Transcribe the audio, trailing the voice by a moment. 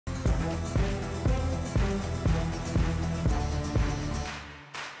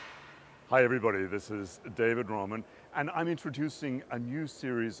Hi everybody, this is David Roman, and I'm introducing a new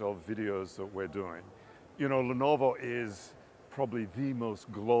series of videos that we're doing. You know, Lenovo is probably the most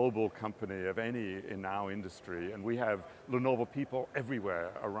global company of any in our industry, and we have Lenovo people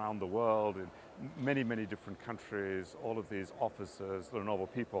everywhere around the world in many, many different countries, all of these offices, Lenovo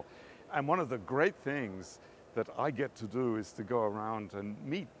people. And one of the great things that I get to do is to go around and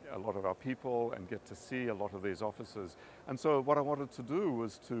meet a lot of our people and get to see a lot of these offices. And so what I wanted to do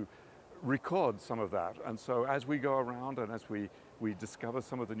was to record some of that. And so as we go around and as we discover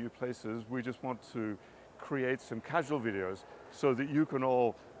some of the new places, we just want to create some casual videos so that you can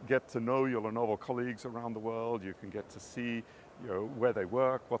all get to know your Lenovo colleagues around the world. You can get to see, where they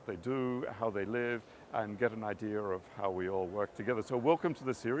work, what they do, how they live, and get an idea of how we all work together. So welcome to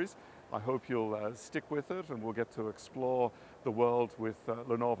the series. I hope you'll stick with it and we'll get to explore the world with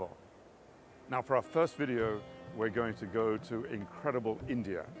Lenovo. Now for our first video, we're going to go to incredible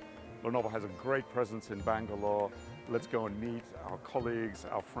India. Lenovo has a great presence in Bangalore. Let's go and meet our colleagues,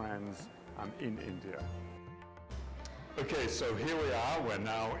 our friends in India. Okay, so here we are. We're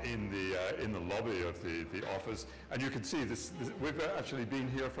now in the lobby of the office, and you can see this. We've actually been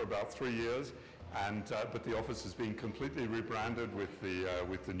here for about 3 years, and but the office has been completely rebranded with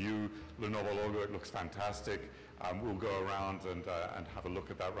the new Lenovo logo. It looks fantastic. We'll go around and have a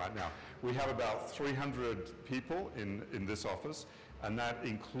look at that right now. We have about 300 people in this office, and that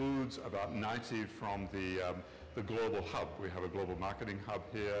includes about 90 from the global hub. We have a global marketing hub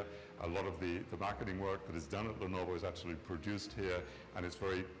here. A lot of the marketing work that is done at Lenovo is actually produced here, and it's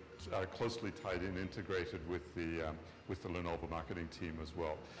very closely tied in, integrated with the Lenovo marketing team as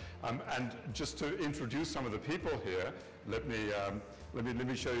well. And just to introduce some of the people here, let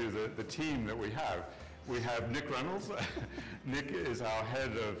me show you the team that we have. We have Nick Reynolds. Nick is our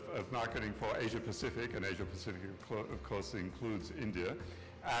head of marketing for Asia Pacific, and Asia Pacific of course includes India.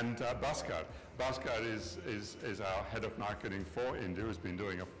 And Bhaskar. Bhaskar is our head of marketing for India, who's been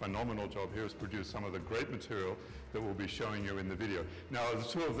doing a phenomenal job here, has produced some of the great material that we'll be showing you in the video. Now the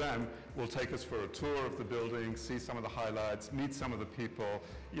two of them will take us for a tour of the building, see some of the highlights, meet some of the people,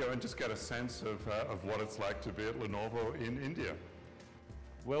 and just get a sense of what it's like to be at Lenovo in India.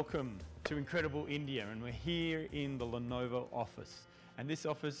 Welcome to incredible India, and we're here in the Lenovo office. And this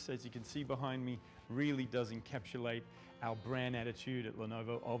office, as you can see behind me, really does encapsulate our brand attitude at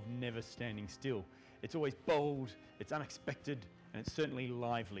Lenovo of never standing still. It's always bold, it's unexpected, and it's certainly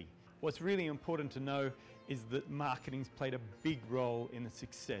lively. What's really important to know is that marketing's played a big role in the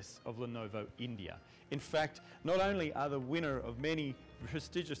success of Lenovo India. In fact, not only are the winner of many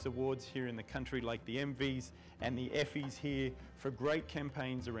prestigious awards here in the country, like the MVs and the Effies here for great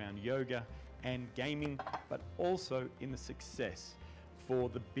campaigns around yoga and gaming, but also in the success for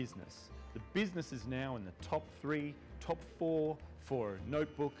the business. The business is now in the top 3, top 4 for a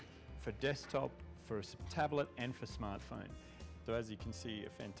notebook, for desktop, for a tablet, and for smartphone. So as you can see, a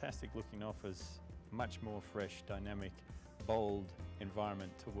fantastic looking office, much more fresh, dynamic, bold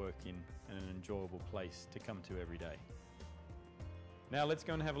environment to work in, and an enjoyable place to come to every day. Now let's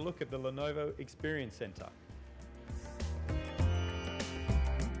go and have a look at the Lenovo Experience Center.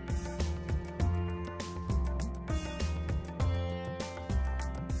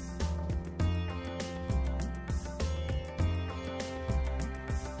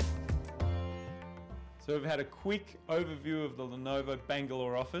 So we've had a quick overview of the Lenovo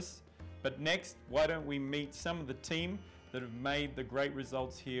Bangalore office, but next, why don't we meet some of the team that have made the great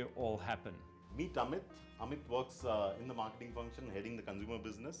results here all happen. Meet Amit. Amit works in the marketing function, heading the consumer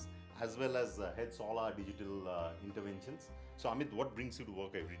business, as well as heads all our digital interventions. So Amit, what brings you to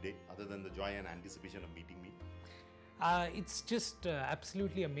work every day, other than the joy and anticipation of meeting me? It's just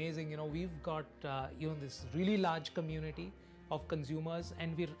absolutely amazing. We've got this really large community of consumers,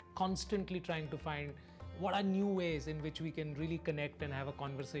 and we're constantly trying to find what are new ways in which we can really connect and have a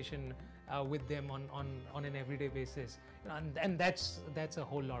conversation with them on an everyday basis. And that's a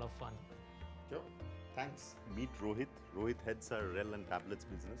whole lot of fun. Sure. Thanks. Meet Rohit. Rohit heads our REL and tablets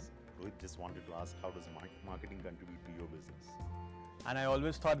business. Rohit just wanted to ask, how does marketing contribute to your business? And I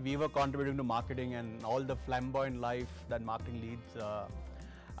always thought we were contributing to marketing and all the flamboyant life that marketing leads.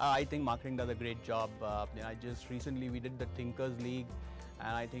 I think marketing does a great job. I just recently we did the Thinkers League,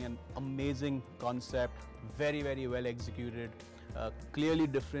 and I think an amazing concept, very, very well executed, clearly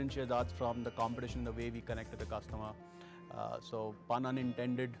differentiates us from the competition, the way we connect to the customer. So pun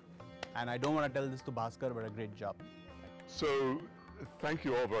unintended, and I don't want to tell this to Bhaskar, but a great job. So thank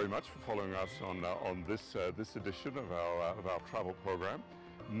you all very much for following us on this edition of our travel program.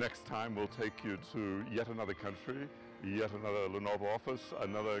 Next time we'll take you to yet another country, yet another Lenovo office,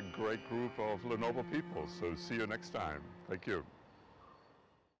 another great group of Lenovo people. So see you next time. Thank you.